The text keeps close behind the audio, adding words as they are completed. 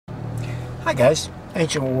Hi guys,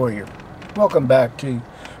 Ancient Warrior. Welcome back to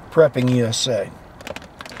Prepping USA.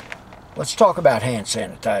 Let's talk about hand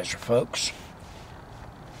sanitizer, folks.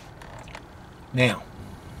 Now,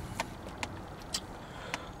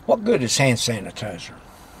 what good is hand sanitizer?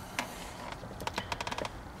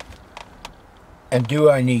 And do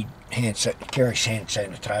I need carry hand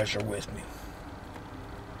sanitizer with me?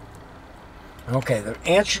 Okay, the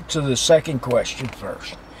answer to the second question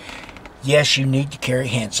first. Yes, you need to carry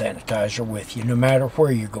hand sanitizer with you no matter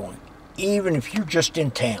where you're going, even if you're just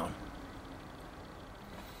in town.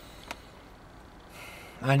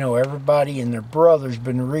 I know everybody and their brother's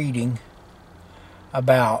been reading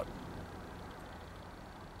about,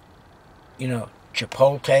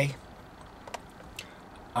 Chipotle,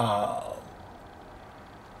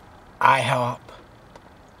 IHOP,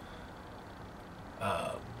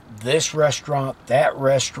 this restaurant, that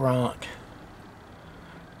restaurant,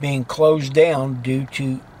 being closed down due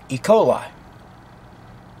to E. coli.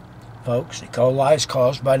 Folks, E. coli is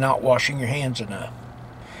caused by not washing your hands enough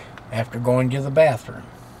after going to the bathroom.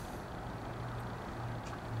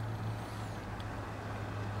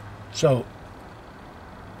 So,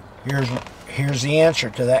 here's the answer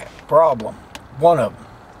to that problem. One of them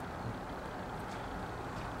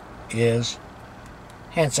is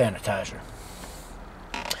hand sanitizer.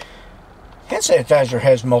 Hand sanitizer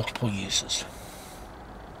has multiple uses.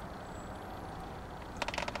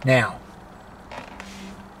 Now,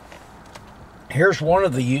 here's one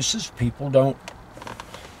of the uses. People don't.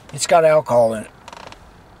 It's got alcohol in it.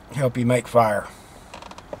 Help you make fire.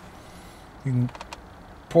 You can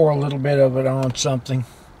pour a little bit of it on something.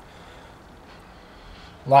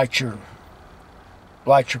 Light your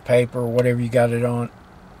paper or whatever you got it on,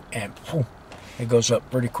 and poof, it goes up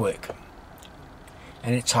pretty quick.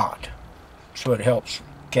 And it's hot, so it helps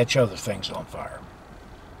catch other things on fire.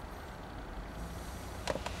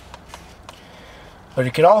 But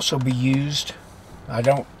it could also be used, I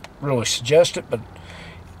don't really suggest it, but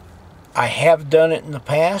I have done it in the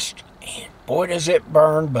past, and boy does it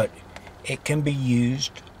burn, but it can be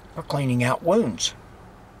used for cleaning out wounds.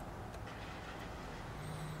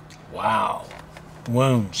 Wow,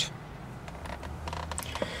 wounds.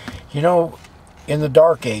 In the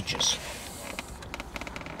Dark Ages,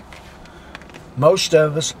 most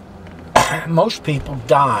people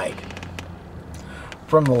died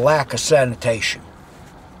from the lack of sanitation.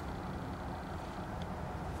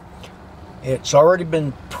 It's already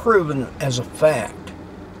been proven as a fact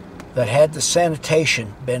that had the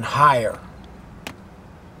sanitation been higher,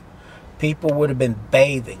 people would have been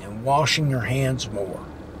bathing and washing their hands more,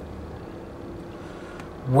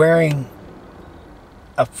 wearing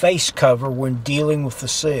a face cover when dealing with the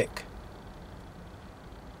sick.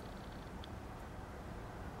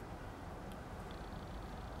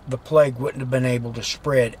 The plague wouldn't have been able to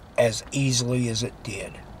spread as easily as it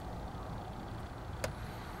did.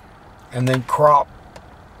 And then crop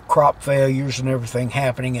failures and everything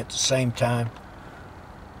happening at the same time.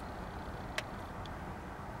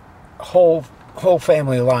 Whole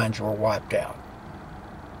family lines were wiped out.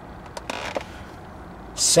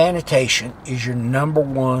 Sanitation is your number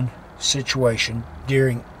one situation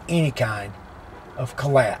during any kind of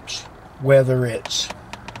collapse, whether it's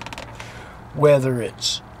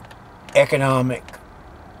economic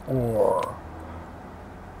or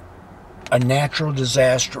a natural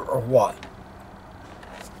disaster or what.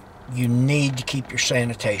 You need to keep your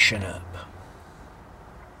sanitation up.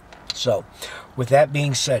 So, with that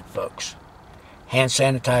being said, folks, hand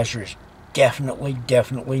sanitizer is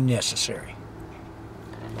definitely necessary.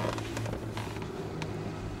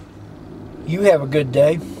 You have a good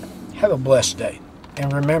day. Have a blessed day.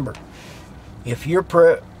 And remember, if you're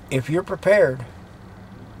prepared,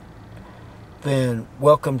 then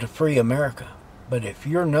welcome to free America. But if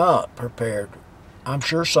you're not prepared, I'm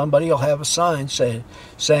sure somebody will have a sign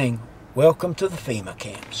saying, welcome to the FEMA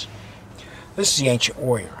camps. This is the Ancient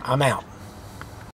Warrior. I'm out.